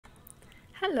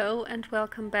Hello and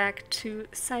welcome back to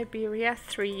Syberia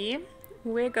 3.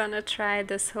 We're gonna try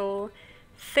this whole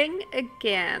thing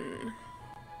again.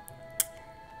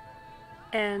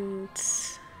 And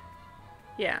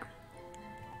yeah.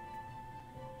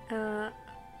 I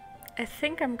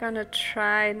think I'm gonna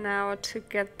try now to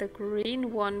get the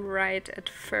green one right at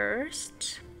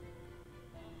first.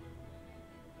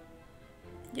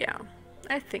 Yeah,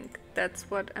 I think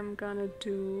that's what I'm gonna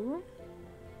do.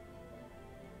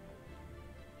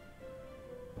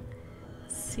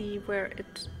 See where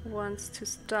it wants to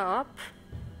stop,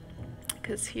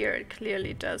 because here it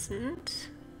clearly doesn't.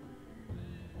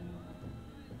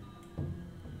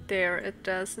 There it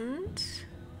doesn't.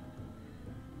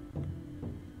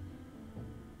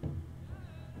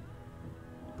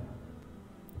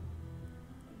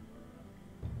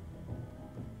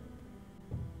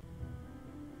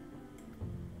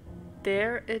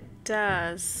 There it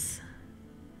does.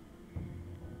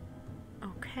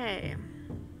 Okay.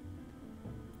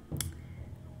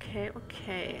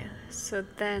 Okay. So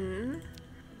then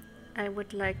I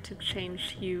would like to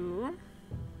change you,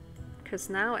 because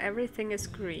now everything is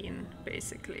green,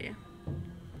 basically.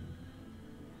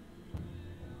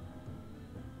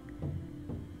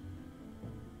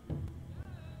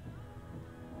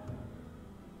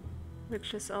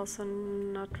 Which is also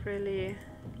not really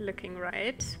looking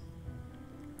right.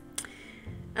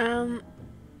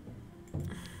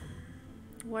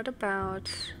 What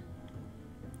about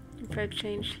if I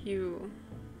change you?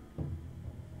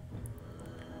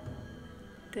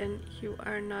 Then you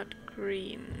are not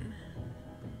green.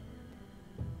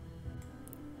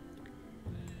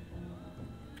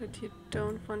 But you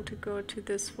don't want to go to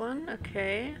this one,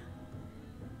 okay.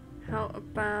 How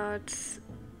about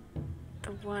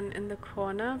the one in the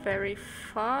corner, very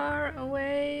far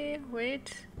away?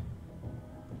 Wait.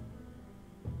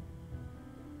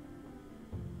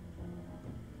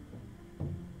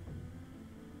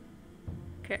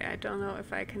 Okay, I don't know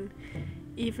if I can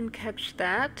even catch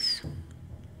that.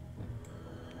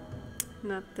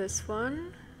 Not this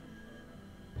one.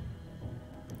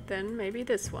 Then maybe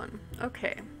this one.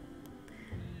 Okay.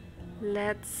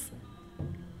 Let's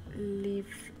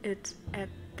leave it at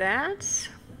that.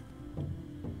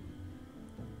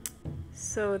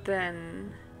 So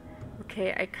then,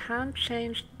 okay, I can't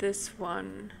change this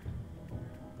one,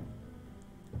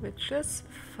 which is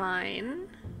fine.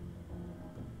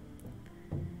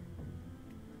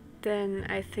 Then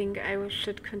I think I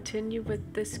should continue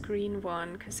with this green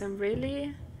one, because I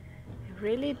really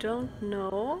don't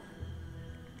know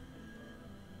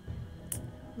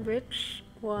which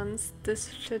ones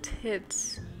this should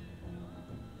hit.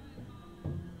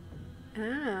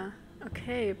 Ah,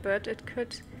 okay, but it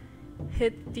could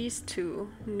hit these two.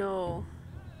 No.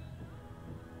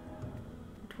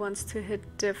 It wants to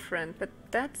hit different, but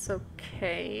that's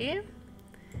okay.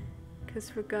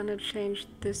 Because we're gonna change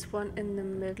this one in the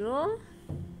middle.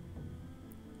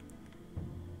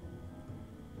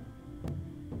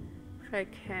 If I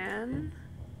can.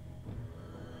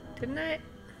 Didn't I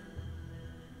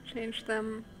change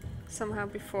them somehow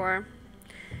before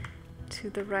to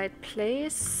the right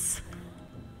place?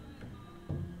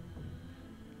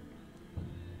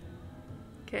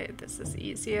 Okay, this is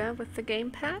easier with the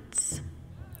gamepads.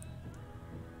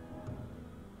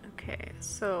 Okay,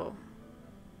 so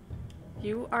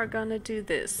you are gonna do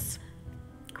this.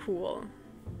 Cool.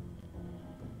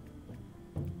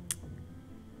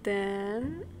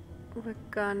 Then we're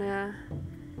gonna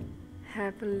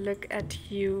have a look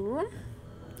at you.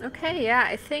 Okay, yeah,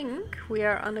 I think we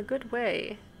are on a good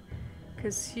way.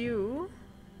 Because you...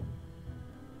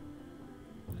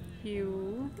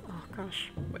 Oh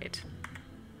gosh, wait.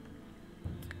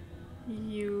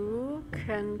 You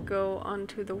can go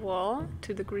onto the wall,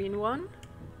 to the green one.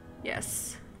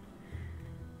 Yes.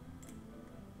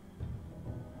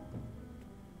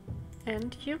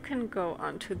 And you can go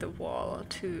onto the wall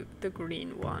to the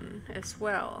green one as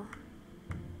well.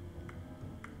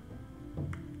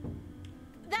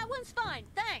 That one's fine,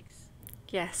 thanks.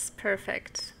 Yes,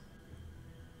 perfect.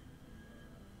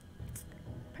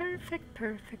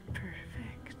 Perfect.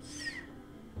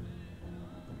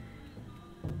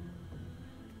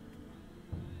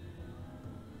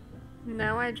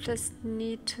 Now I just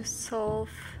need to solve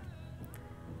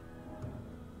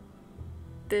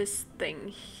this thing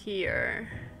here,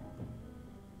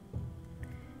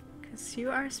 because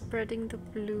you are spreading the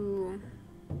blue.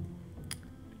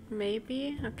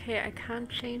 Maybe? Okay, I can't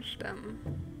change them.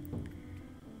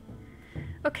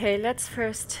 Okay, let's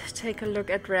first take a look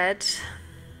at red.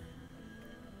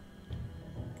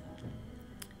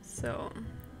 So,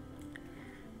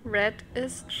 red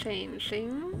is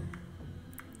changing.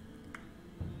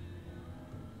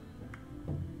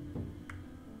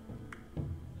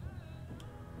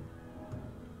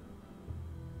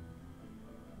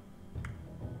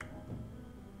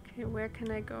 Okay, where can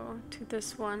I go? To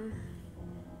this one.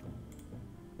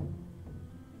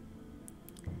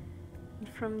 And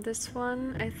from this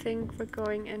one, I think we're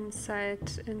going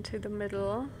inside into the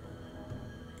middle.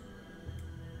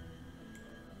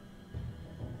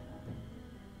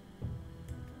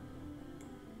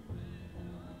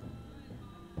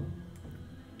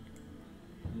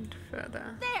 And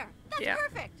further. There! That's Yeah.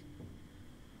 perfect!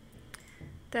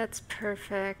 That's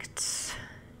perfect.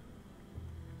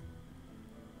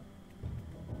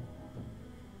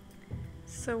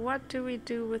 So what do we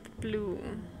do with blue?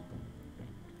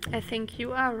 I think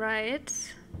you are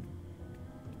right.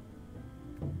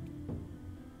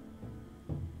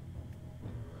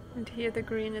 And here the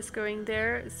green is going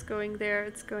there, it's going there,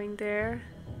 it's going there.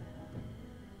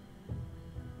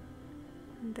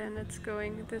 And then it's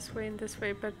going this way and this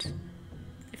way, but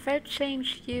if I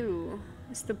change you,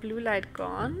 is the blue light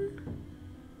gone?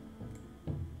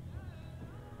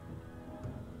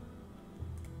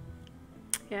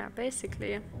 Yeah,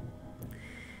 basically.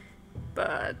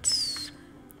 But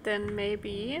then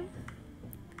maybe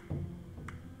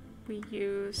we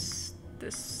use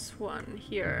this one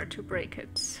here to break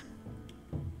it.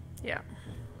 Yeah.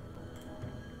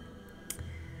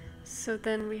 So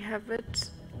then we have it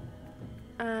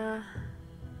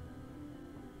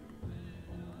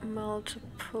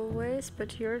multiple ways,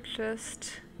 but you're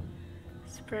just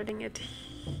spreading it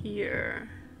here.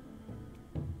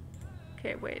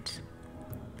 Okay, wait.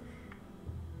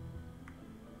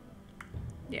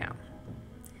 Yeah.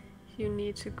 You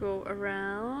need to go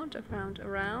around, around,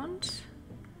 around.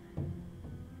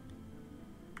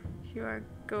 You are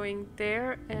going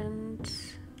there and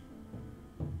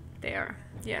there.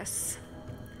 Yes.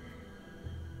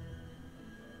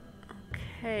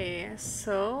 Okay,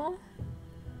 so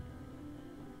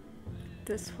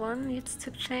this one needs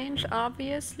to change,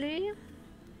 obviously.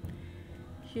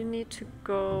 You need to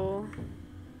go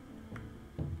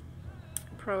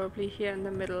probably here in the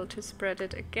middle to spread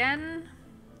it again.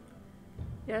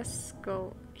 Yes,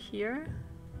 go here.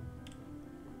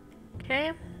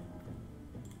 Okay.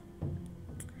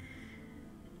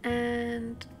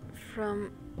 And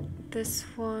from this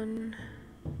one,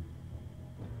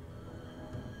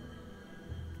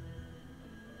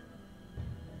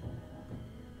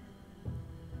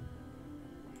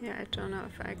 yeah, I don't know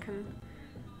if I can.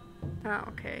 Ah,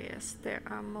 okay, yes, there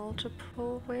are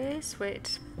multiple ways.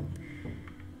 Wait.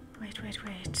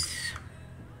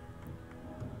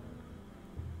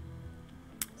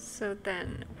 So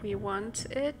then we want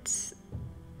it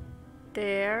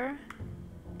there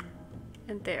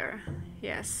and there.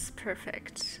 Yes,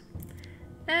 perfect.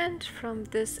 And from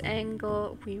this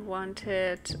angle we want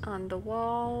it on the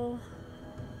wall.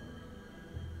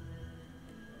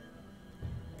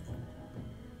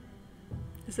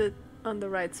 Is it on the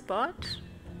right spot?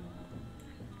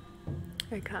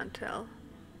 I can't tell.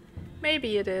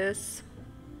 Maybe it is.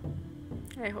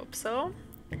 I hope so.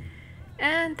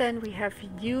 And then we have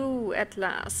you at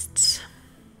last.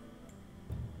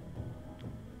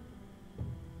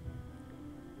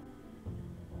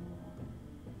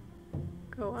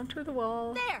 Go onto the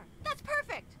wall. There! That's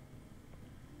perfect!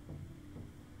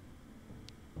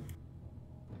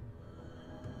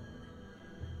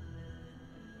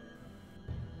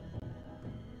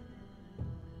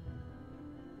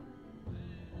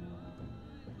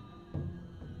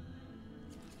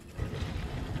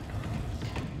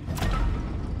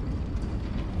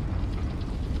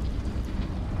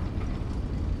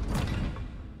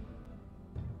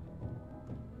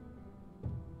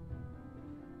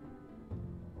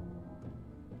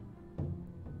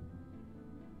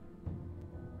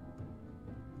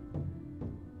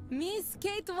 Miss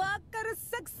Kate Walker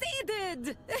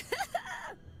succeeded!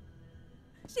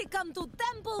 She come to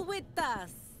temple with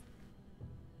us.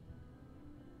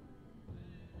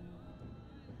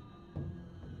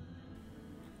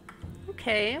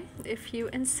 Okay, if you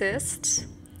insist.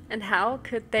 And how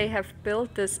could they have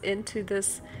built this into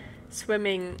this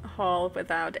swimming hall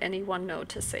without anyone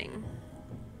noticing?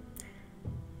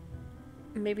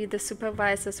 Maybe the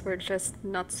supervisors were just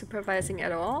not supervising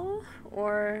at all?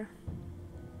 Or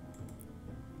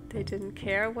they didn't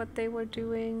care what they were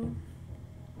doing?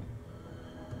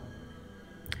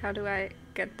 How do I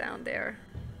get down there?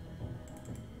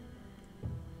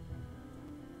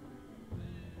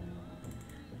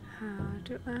 How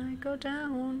do I go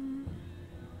down?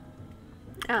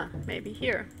 Ah, maybe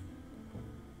here.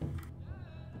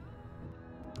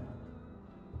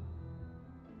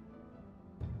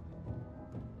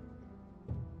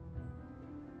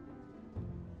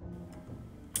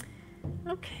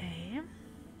 Okay.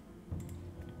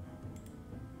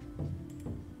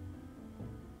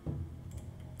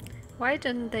 Why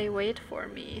didn't they wait for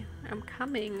me? I'm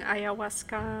coming,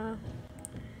 ayahuasca.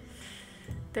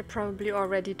 They're probably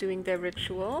already doing their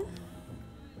ritual.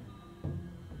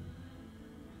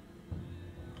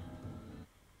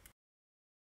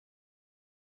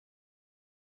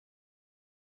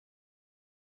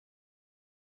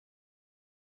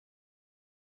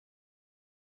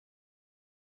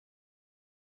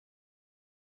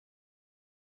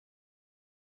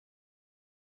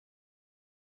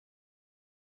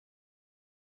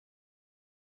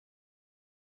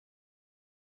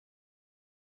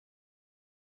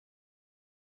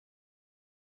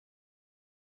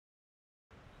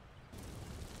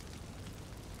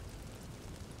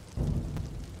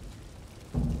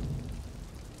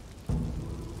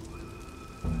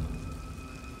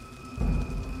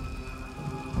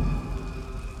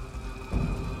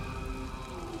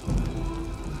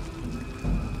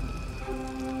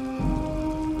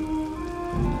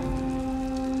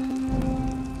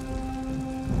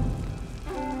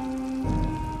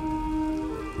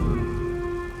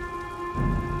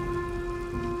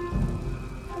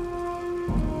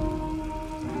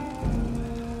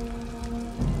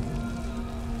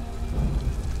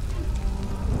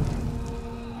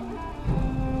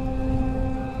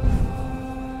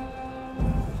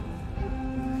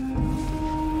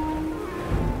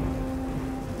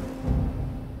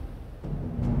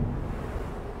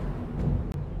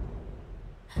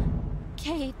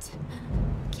 Kate.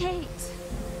 Kate.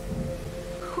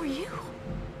 Who are you?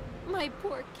 My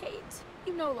poor Kate.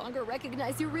 You no longer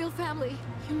recognize your real family.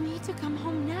 You need to come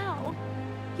home now.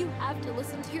 You have to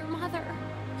listen to your mother.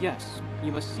 Yes,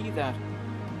 you must see that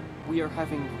we are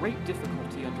having great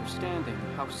difficulty understanding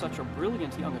how such a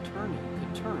brilliant young attorney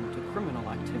could turn to criminal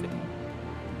activity.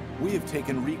 We have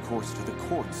taken recourse to the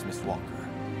courts, Miss Walker.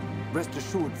 Rest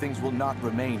assured things will not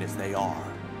remain as they are.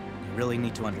 You really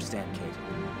need to understand, Kate.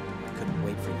 I couldn't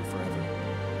wait for you forever.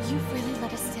 You've really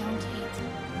let us down, Kate.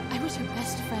 I was your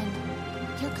best friend,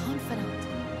 your confidant.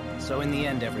 So in the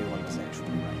end, everyone was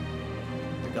actually right.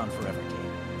 You're gone forever,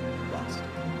 Kate. Lost.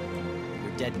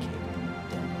 You're dead, Kate.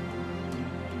 Dead.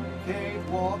 Kate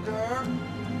Walker?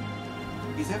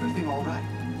 Is everything all right?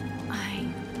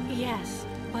 Yes,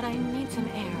 but I need some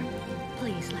air.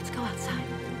 Please, let's go outside.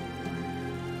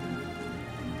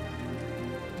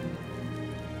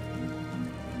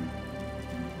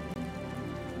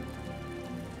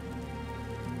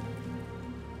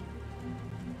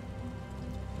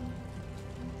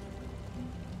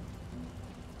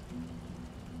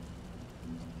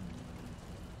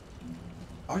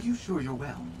 Are you sure you're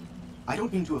well? I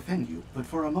don't mean to offend you, but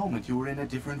for a moment you were in a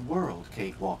different world,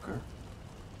 Kate Walker.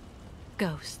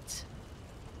 Ghosts.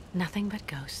 Nothing but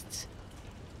ghosts.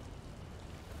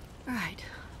 Right.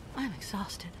 I'm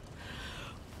exhausted.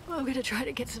 I'm gonna try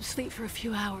to get some sleep for a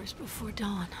few hours before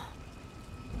dawn.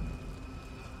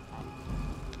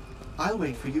 I'll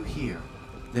wait for you here.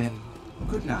 Then,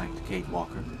 good night, Kate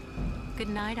Walker. Good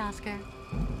night, Oscar.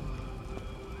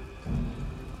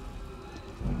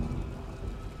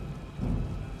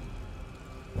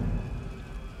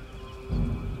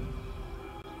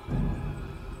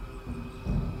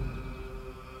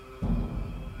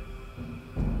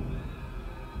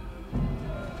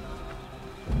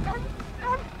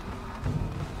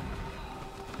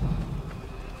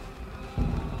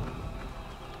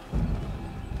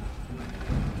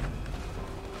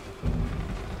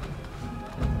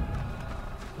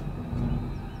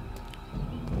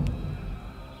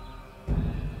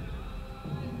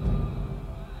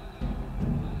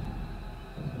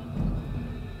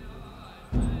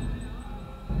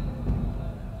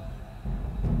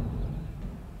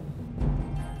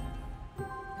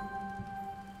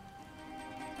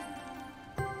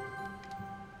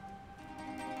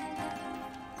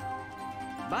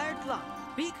 Baertla,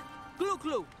 Big,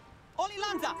 Klu, Oli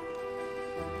Lanza!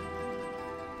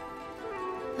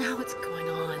 Now what's going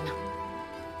on?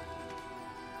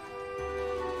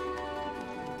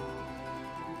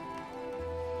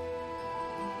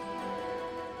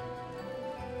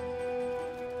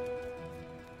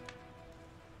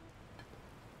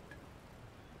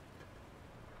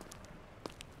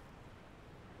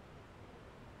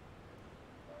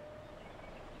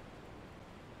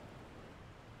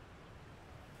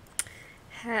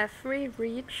 Have we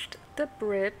reached the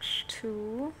bridge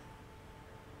to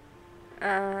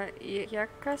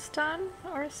Yakastan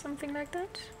or something like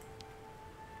that?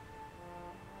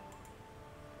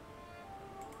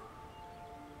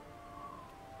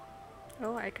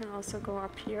 Oh, I can also go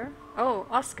up here. Oh,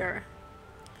 Oscar.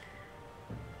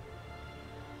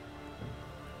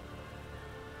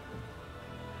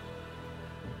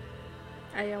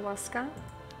 Ayahuasca.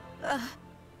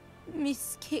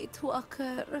 Miss Kate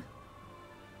Walker.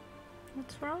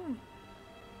 What's wrong?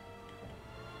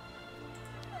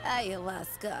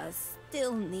 Ayahuasca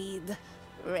still need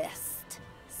rest.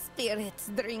 Spirits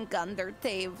drink under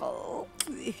table.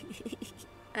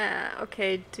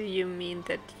 Okay, do you mean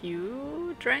that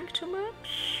you drank too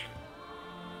much?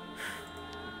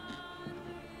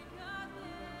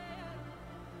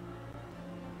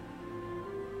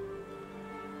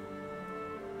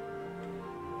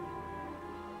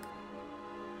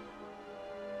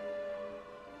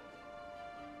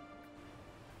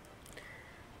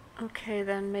 Okay,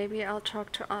 then maybe I'll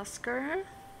talk to Oscar.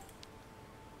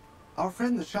 Our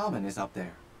friend the shaman is up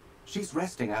there. She's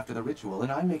resting after the ritual,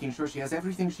 and I'm making sure she has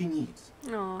everything she needs.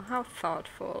 Oh, how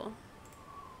thoughtful.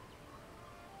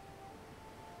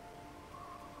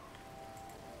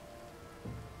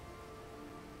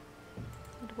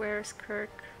 But where's Kirk?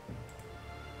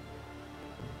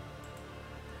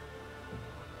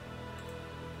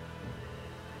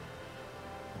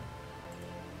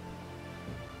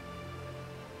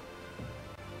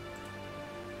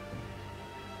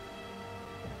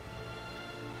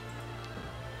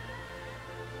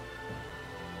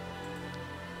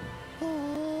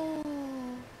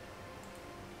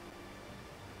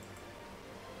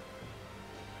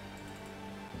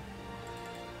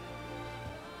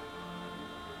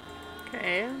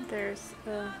 Okay, there's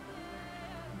a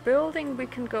building we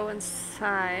can go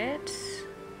inside.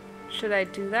 Should I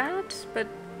do that? But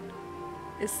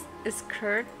is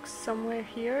Kirk somewhere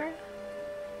here?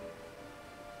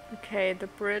 Okay, the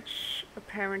bridge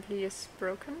apparently is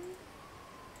broken.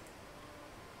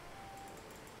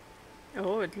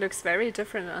 Oh, it looks very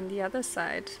different on the other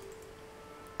side.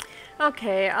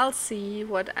 Okay, I'll see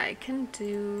what I can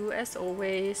do as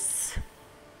always.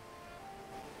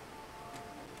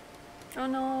 Oh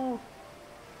no,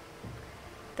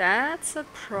 that's a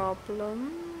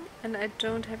problem, and I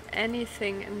don't have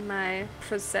anything in my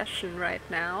possession right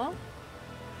now.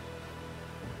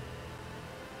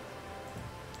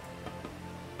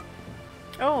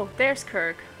 Oh, there's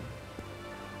Kirk.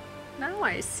 Now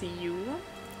I see you.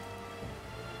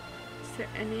 Is there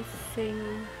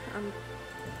anything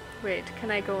wait,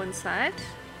 can I go inside?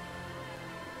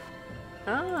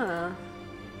 Ah.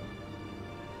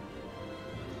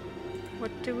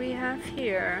 What do we have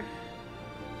here?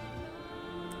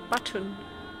 Button.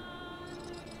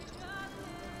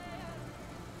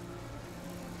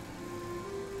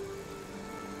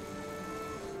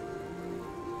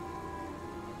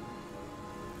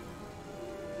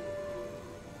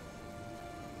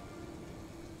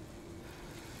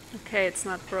 Okay, it's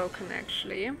not broken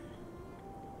actually.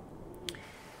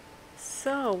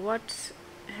 So, what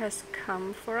has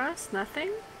come for us?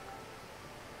 Nothing?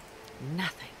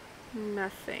 Nothing.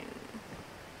 Nothing.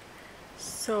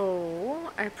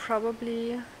 So, I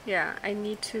probably, yeah, I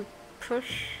need to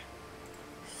push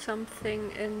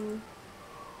something in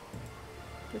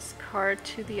this cart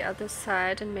to the other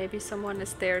side, and maybe someone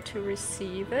is there to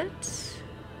receive it.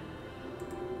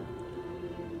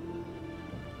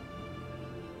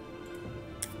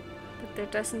 But there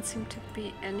doesn't seem to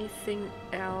be anything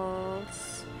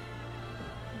else.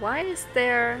 Why is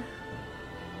there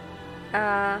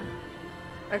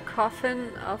a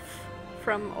coffin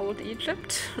from old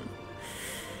Egypt?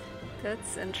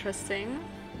 That's interesting.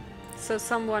 So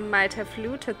someone might have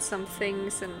looted some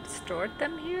things and stored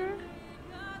them here?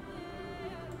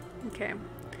 Okay.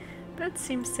 But it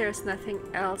seems there's nothing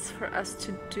else for us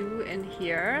to do in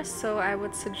here, so I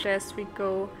would suggest we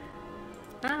go...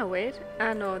 Ah, wait.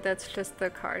 Ah, no, that's just the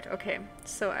card. Okay,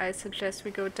 so I suggest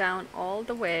we go down all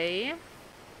the way.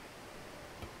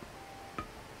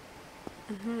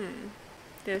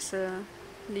 There's a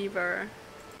lever.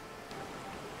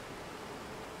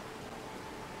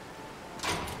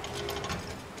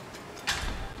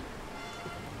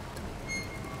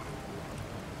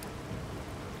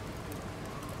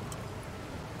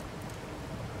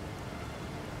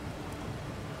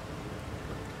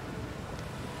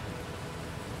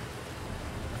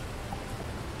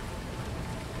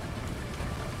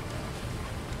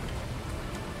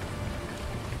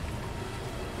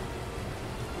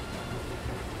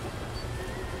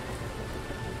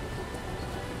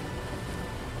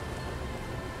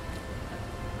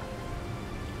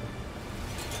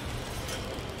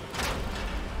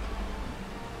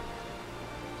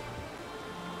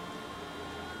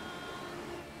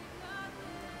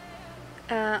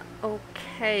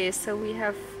 Okay, so we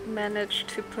have managed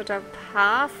to put up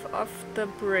half of the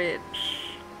bridge.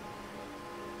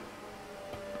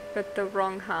 But the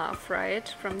wrong half, right?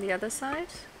 From the other side?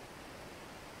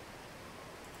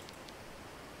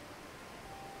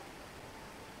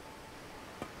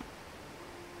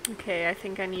 Okay, I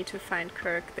think I need to find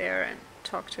Kirk there and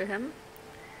talk to him.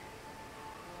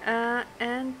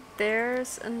 And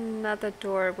there's another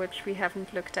door which we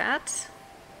haven't looked at.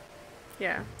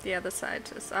 Yeah, the other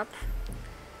side is up.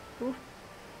 Ooh,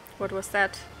 what was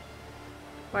that?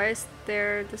 Why is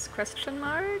there this question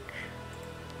mark?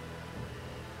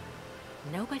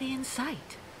 Nobody in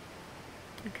sight.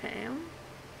 Okay.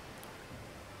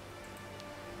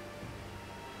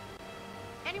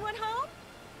 Anyone home?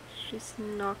 She's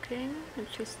knocking and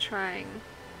she's trying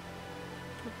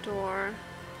the door.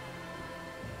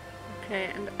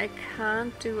 Okay, and I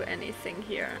can't do anything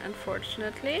here,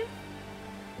 unfortunately.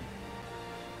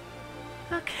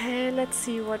 Okay, let's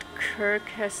see what Kirk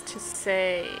has to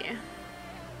say.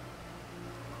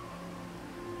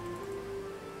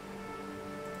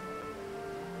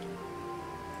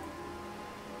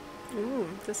 Ooh,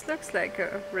 this looks like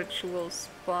a ritual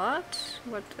spot.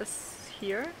 What is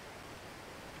here?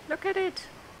 Look at it!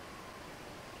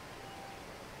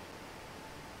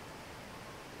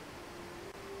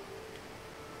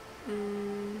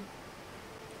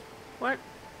 What?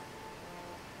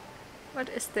 What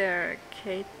is there,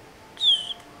 Kate?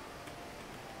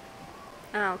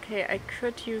 Ah, okay, I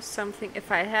could use something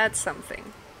if I had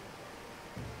something.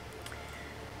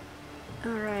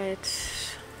 Alright.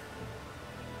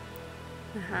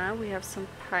 We have some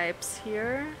pipes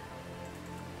here.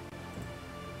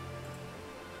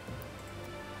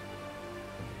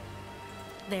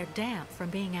 They're damp from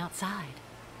being outside.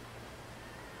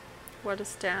 What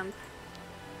is damp?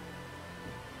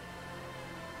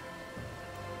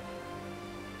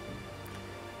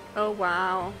 Oh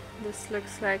wow, this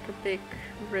looks like a big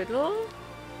riddle.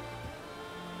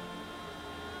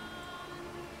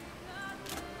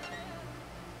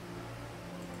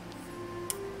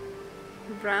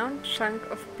 Round chunk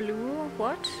of blue,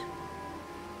 what?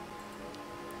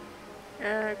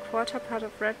 A quarter part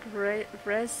of red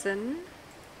resin.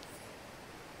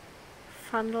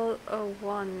 Funnel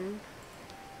 01.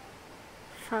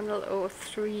 Funnel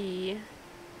 03.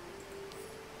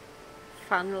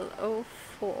 Funnel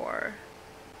 04.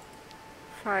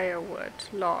 Firewood,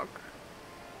 log.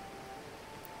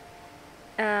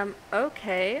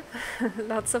 Okay,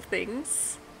 lots of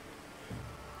things.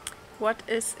 What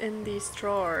is in these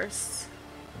drawers?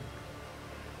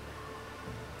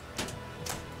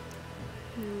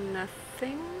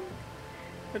 Nothing.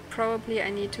 But probably I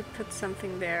need to put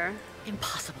something there.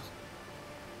 Impossible.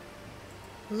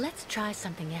 Let's try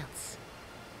something else.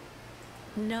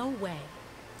 No way.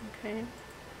 Okay.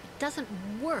 It doesn't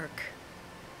work.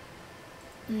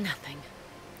 Nothing.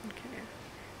 Okay.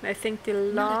 And I think the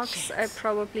logs I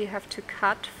probably have to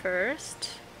cut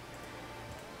first.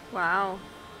 Wow.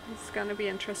 It's gonna be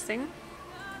interesting.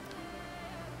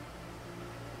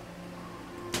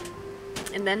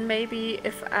 And then maybe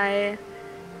if I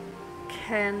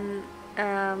can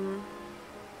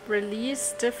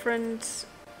release different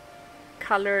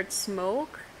colored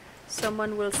smoke,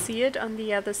 someone will see it on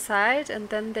the other side and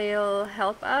then they'll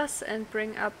help us and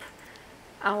bring up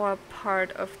our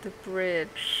part of the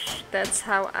bridge. That's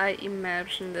how I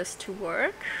imagine this to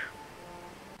work.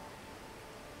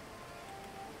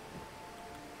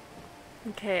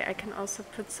 Okay, I can also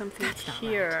put something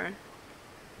here.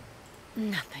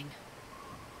 Nothing.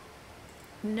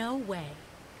 No way.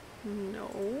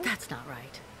 No. That's not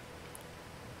right.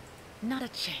 Not a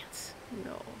chance.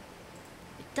 No.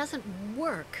 It doesn't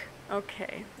work.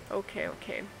 Okay, okay,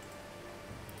 okay.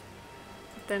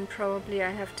 Then probably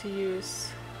I have to use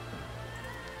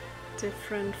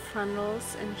different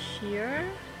funnels in here.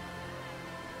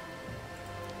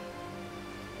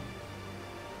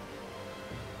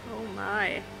 Oh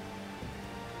my.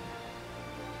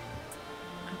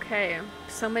 Okay,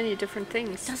 so many different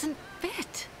things. Doesn't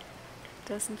fit.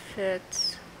 Doesn't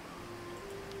fit.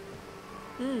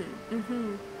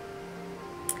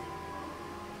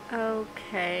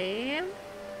 Okay.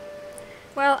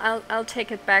 Well, I'll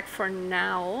take it back for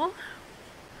now.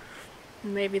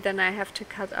 Maybe then I have to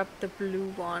cut up the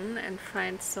blue one and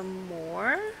find some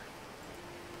more.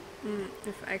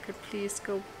 If I could please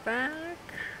go back.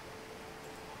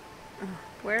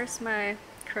 Where's my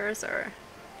cursor?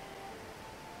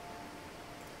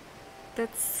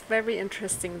 That's very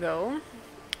interesting though.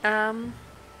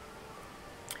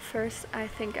 First, I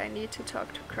think I need to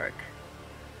talk to Kirk.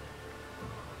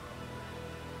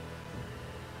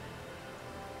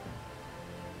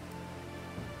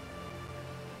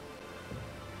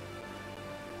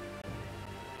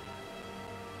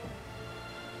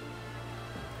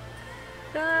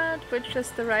 But which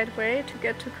is the right way to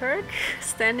get to Kirk?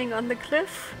 Standing on the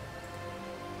cliff?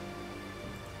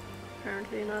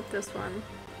 Apparently not this one.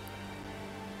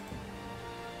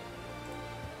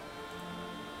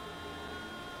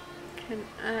 Can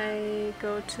I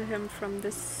go to him from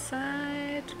this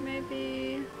side,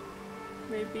 maybe?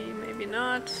 Maybe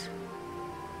not.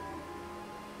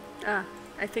 Ah,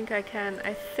 I think I can.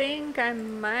 I think I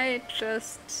might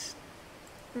just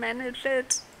manage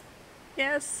it.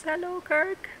 Yes, hello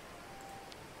Kirk.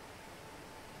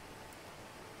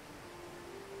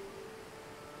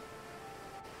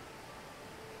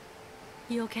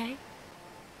 You okay?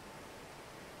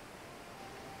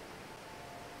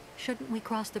 Shouldn't we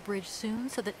cross the bridge soon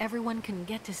so that everyone can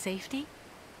get to safety?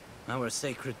 Our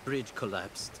sacred bridge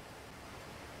collapsed.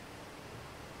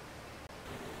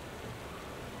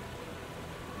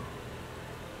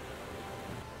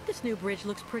 This new bridge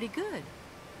looks pretty good.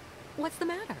 What's the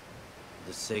matter?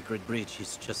 The sacred bridge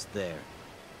is just there.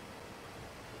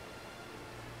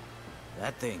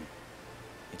 That thing.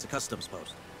 It's a customs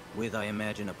post. With, I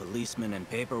imagine, a policeman and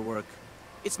paperwork.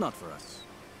 It's not for us.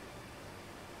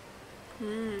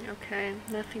 Okay,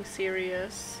 nothing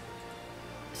serious.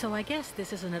 So I guess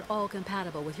this isn't at all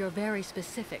compatible with your very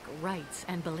specific rights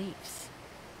and beliefs.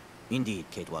 Indeed,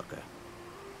 Kate Walker.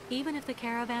 Even if the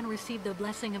caravan received the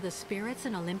blessing of the spirits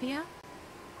in Olympia?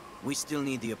 We still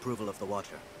need the approval of the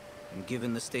Watcher. And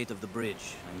given the state of the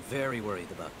bridge, I'm very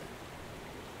worried about that.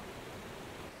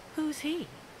 Who's he?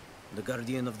 The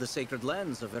guardian of the sacred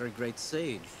lands, a very great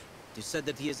sage. It is said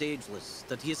that he is ageless,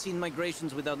 that he has seen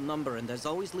migrations without number and has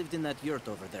always lived in that yurt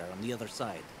over there on the other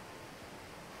side.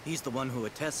 He's the one who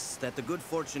attests that the good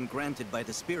fortune granted by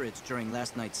the spirits during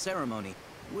last night's ceremony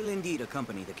will indeed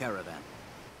accompany the caravan.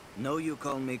 No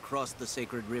Yukon may cross the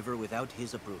sacred river without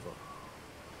his approval.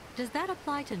 Does that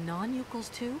apply to non-Yukons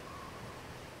too?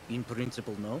 In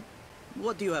principle, no.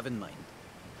 What do you have in mind?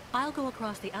 I'll go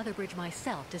across the other bridge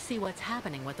myself to see what's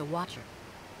happening with the Watcher.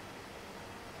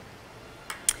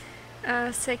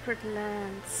 Sacred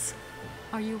lands.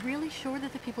 Are you really sure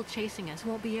that the people chasing us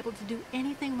won't be able to do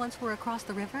anything once we're across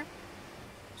the river?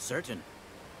 Certain.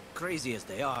 Crazy as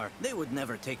they are, they would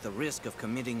never take the risk of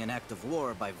committing an act of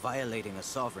war by violating a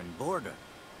sovereign border.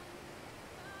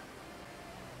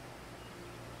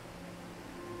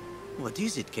 What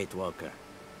is it, Kate Walker?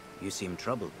 You seem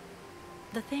troubled.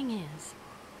 The thing is,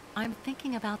 I'm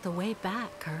thinking about the way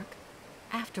back, Kirk.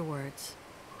 Afterwards.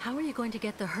 How are you going to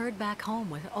get the herd back home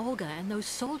with Olga and those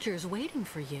soldiers waiting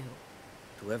for you?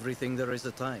 To everything there is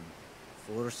a time.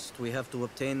 First, we have to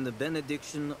obtain the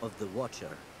benediction of the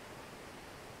Watcher.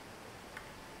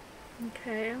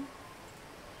 Okay.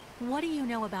 What do you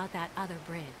know about that other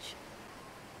bridge?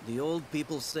 The old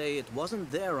people say it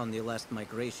wasn't there on the last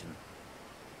migration.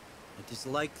 It is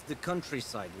like the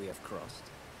countryside we have crossed.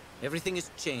 Everything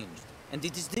is changed, and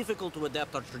it is difficult to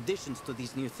adapt our traditions to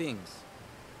these new things.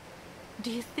 Do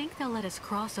you think they'll let us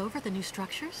cross over the new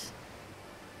structures?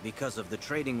 Because of the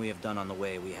trading we have done on the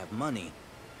way, we have money.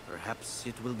 Perhaps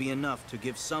it will be enough to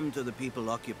give some to the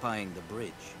people occupying the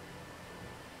bridge.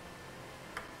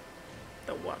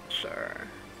 The Watcher.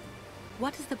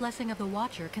 What does the blessing of the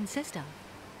Watcher consist of?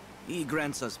 He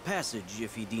grants us passage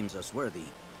if he deems us worthy.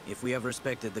 If we have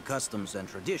respected the customs and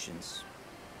traditions.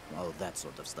 All of that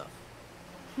sort of stuff.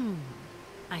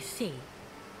 I see.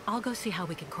 I'll go see how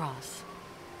we can cross.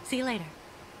 See you later.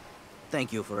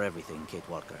 Thank you for everything, Kate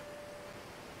Walker.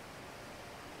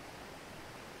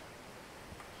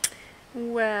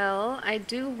 Well, I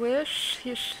do wish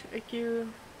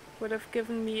you would have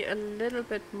given me a little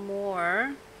bit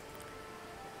more.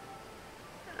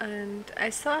 And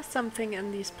I saw something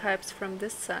in these pipes from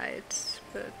this side,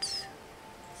 but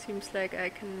seems like I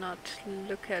cannot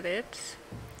look at it.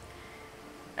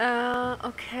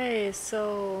 Okay,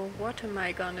 so what am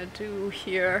I gonna do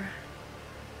here?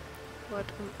 What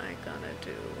am I gonna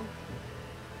do?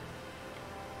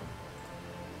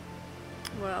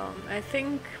 Well, I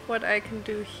think what I can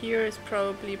do here is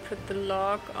probably put the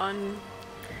log on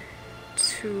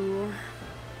to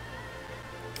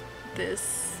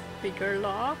this bigger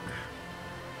log.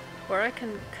 Or I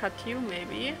can cut you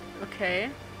maybe, okay.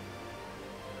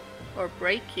 Or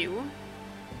break you.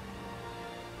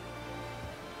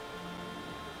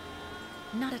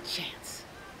 Not a chance.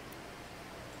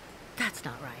 That's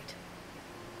not right.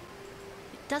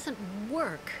 It doesn't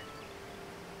work.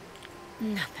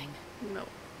 Nothing. No.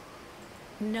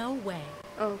 No way.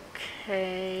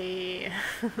 Okay.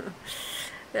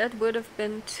 That would have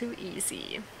been too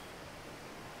easy.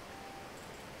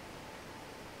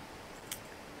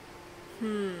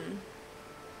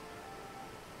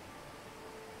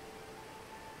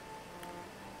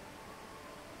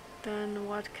 Then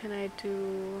what can I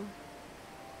do?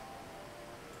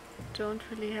 Don't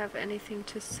really have anything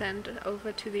to send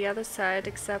over to the other side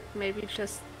except maybe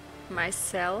just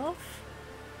myself.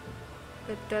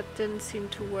 But that didn't seem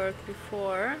to work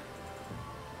before.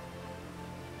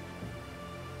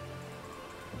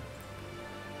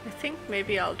 think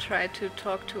maybe I'll try to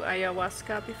talk to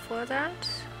Ayahuasca before that.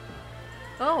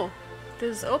 Oh,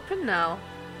 this is open now.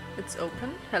 It's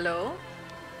open. Hello.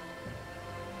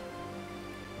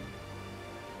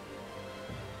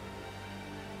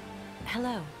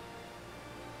 Hello.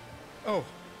 Oh,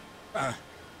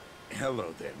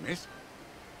 hello there, miss.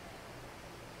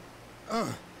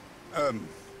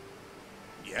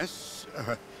 Yes,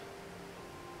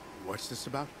 what's this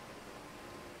about?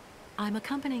 I'm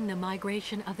accompanying the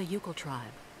migration of the Yukon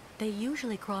tribe. They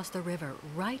usually cross the river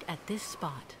right at this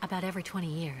spot about every 20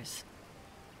 years.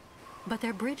 But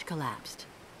their bridge collapsed,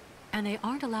 and they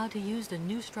aren't allowed to use the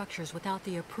new structures without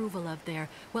the approval of their...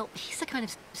 Well, he's a kind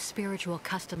of spiritual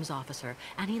customs officer,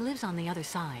 and he lives on the other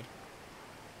side.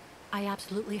 I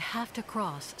absolutely have to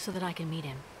cross so that I can meet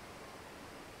him.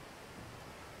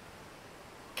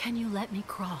 Can you let me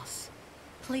cross?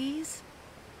 Please?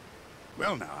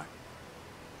 Well, now,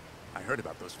 I heard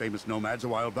about those famous nomads a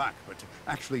while back, but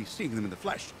actually seeing them in the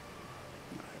flesh...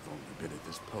 I've only been at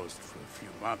this post for a few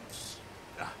months.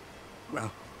 Well,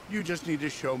 you just need to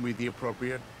show me the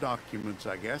appropriate documents,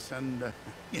 I guess, and,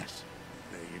 yes,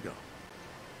 there you go.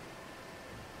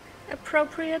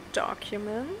 Appropriate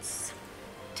documents?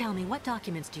 Tell me, what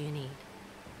documents do you need?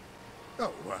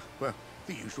 Oh, well,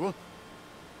 the usual.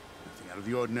 Nothing out of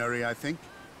the ordinary, I think.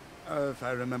 If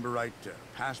I remember right,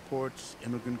 passports,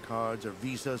 immigrant cards, or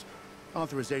visas,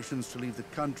 authorizations to leave the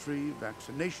country,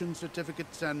 vaccination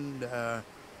certificates, and,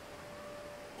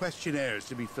 questionnaires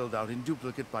to be filled out in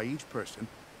duplicate by each person,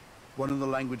 one in the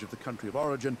language of the country of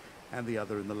origin, and the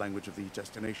other in the language of the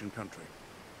destination country.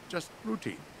 Just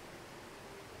routine.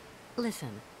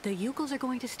 Listen, the Yukons are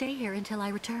going to stay here until I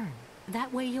return.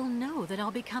 That way you'll know that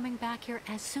I'll be coming back here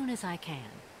as soon as I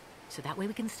can. So that way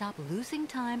we can stop losing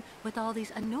time with all these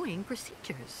annoying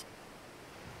procedures.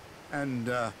 And,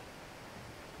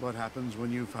 what happens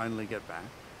when you finally get back?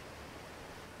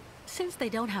 Since they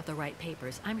don't have the right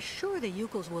papers, I'm sure the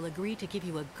Yukons will agree to give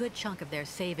you a good chunk of their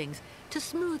savings to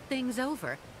smooth things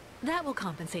over. That will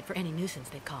compensate for any nuisance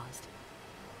they've caused.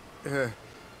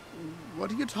 What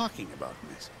are you talking about,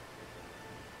 miss?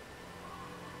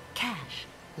 Cash.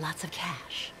 Lots of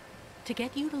cash. To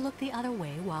get you to look the other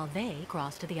way while they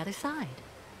cross to the other side.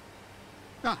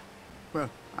 Ah, well,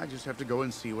 I just have to go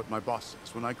and see what my boss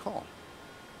says when I call.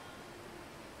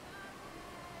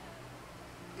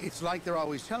 It's like they're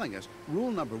always telling us, rule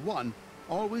number 1,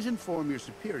 always inform your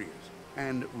superiors.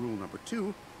 And rule number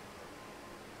 2,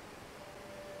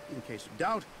 in case of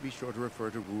doubt, be sure to refer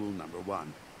to rule number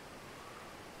 1.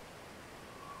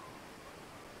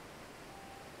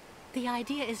 The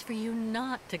idea is for you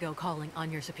not to go calling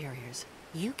on your superiors.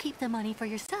 You keep the money for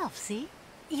yourself, see?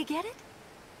 You get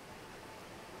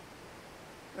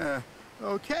it?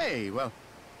 Okay, well,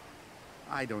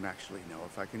 I don't actually know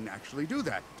if I can actually do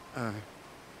that.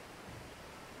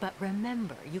 But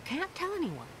remember, you can't tell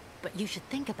anyone, but you should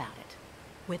think about it.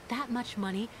 With that much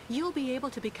money, you'll be able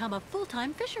to become a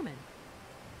full-time fisherman.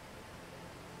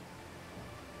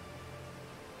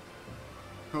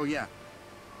 Oh, yeah.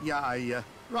 Yeah,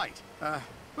 right.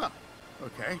 Well,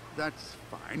 okay, that's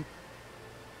fine.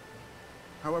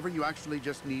 However, you actually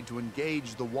just need to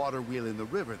engage the water wheel in the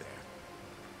river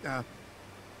there.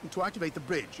 To activate the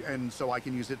bridge, and so I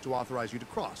can use it to authorize you to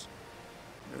cross.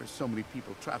 There are so many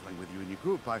people traveling with you in your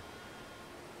group, I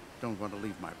don't want to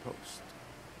leave my post.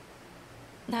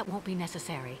 That won't be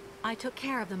necessary. I took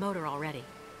care of the motor already.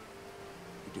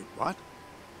 You did what?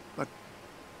 But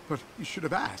you should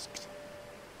have asked.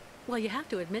 Well, you have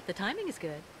to admit the timing is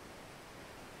good.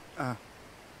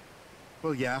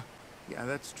 Well, yeah,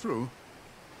 that's true.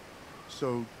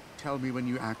 So, tell me when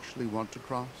you actually want to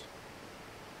cross.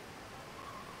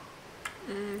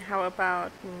 How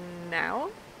about now?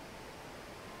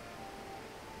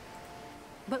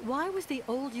 But why was the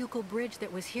old Yukon bridge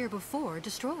that was here before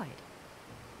destroyed?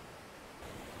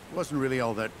 It wasn't really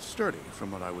all that sturdy,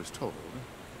 from what I was told.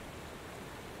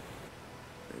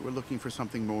 They were looking for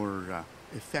something more,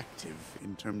 effective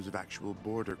in terms of actual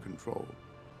border control.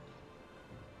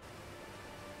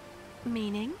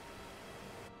 Meaning?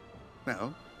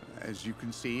 Well, as you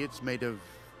can see, it's made of,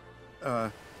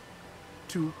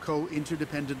 2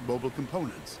 co-interdependent mobile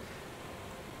components.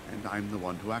 And I'm the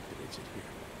one who activates it here.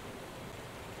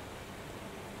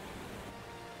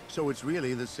 So it's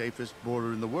really the safest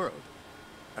border in the world.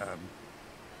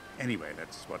 Anyway,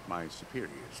 that's what my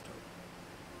superiors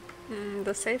told.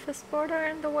 The safest border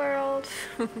in the world?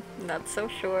 Not so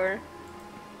sure.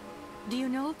 Do you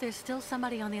know if there's still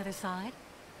somebody on the other side?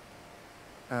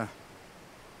 Well,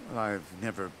 I've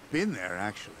never been there,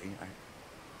 actually.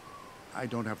 I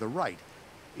don't have the right.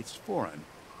 It's foreign.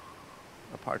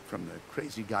 Apart from the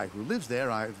crazy guy who lives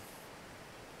there,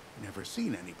 never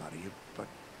seen anybody, but...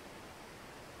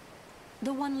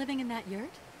 The one living in that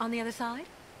yurt? On the other side?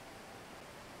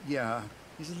 Yeah,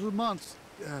 he's a little monster.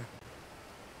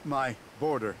 My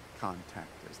border contact,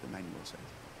 as the manual says.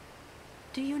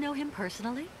 Do you know him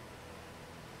personally?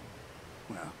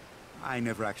 Well, I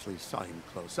never actually saw him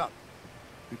close up,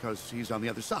 because he's on the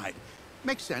other side.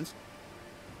 Makes sense.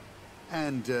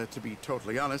 And, to be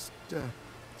totally honest,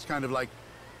 it's kind of like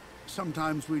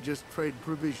sometimes we just trade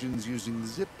provisions using the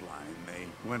zip line they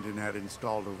went and had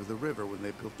installed over the river when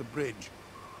they built the bridge.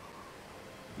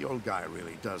 The old guy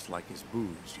really does like his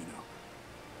booze, you know.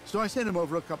 So I sent him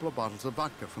over a couple of bottles of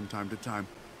vodka from time to time.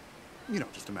 You know,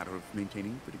 just a matter of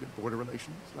maintaining pretty good border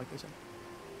relations, like I said.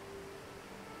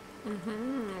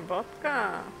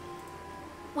 Vodka.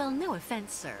 Well, no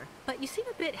offense, sir, but you seem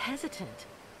a bit hesitant.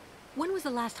 When was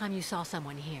the last time you saw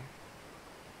someone here?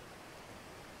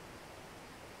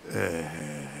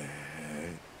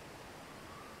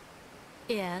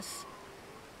 Yes.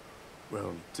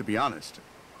 Well, to be honest,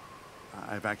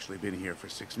 I've actually been here for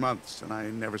 6 months, and I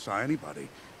never saw anybody.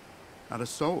 Not a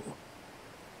soul.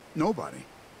 Nobody.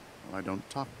 Well, I don't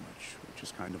talk much, which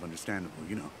is kind of understandable,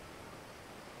 you know.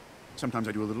 Sometimes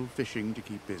I do a little fishing to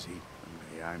keep busy.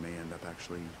 One day I may end up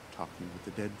actually talking with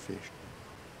the dead fish.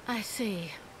 I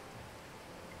see.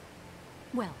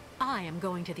 Well, I am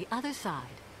going to the other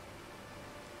side.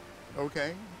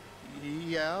 Okay.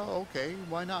 Yeah, okay.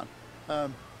 Why not?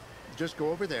 Just go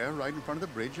over there, right in front of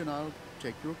the bridge, and I'll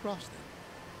take you across there.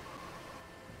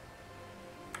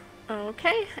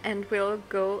 Okay, and we'll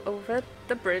go over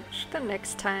the bridge the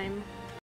next time.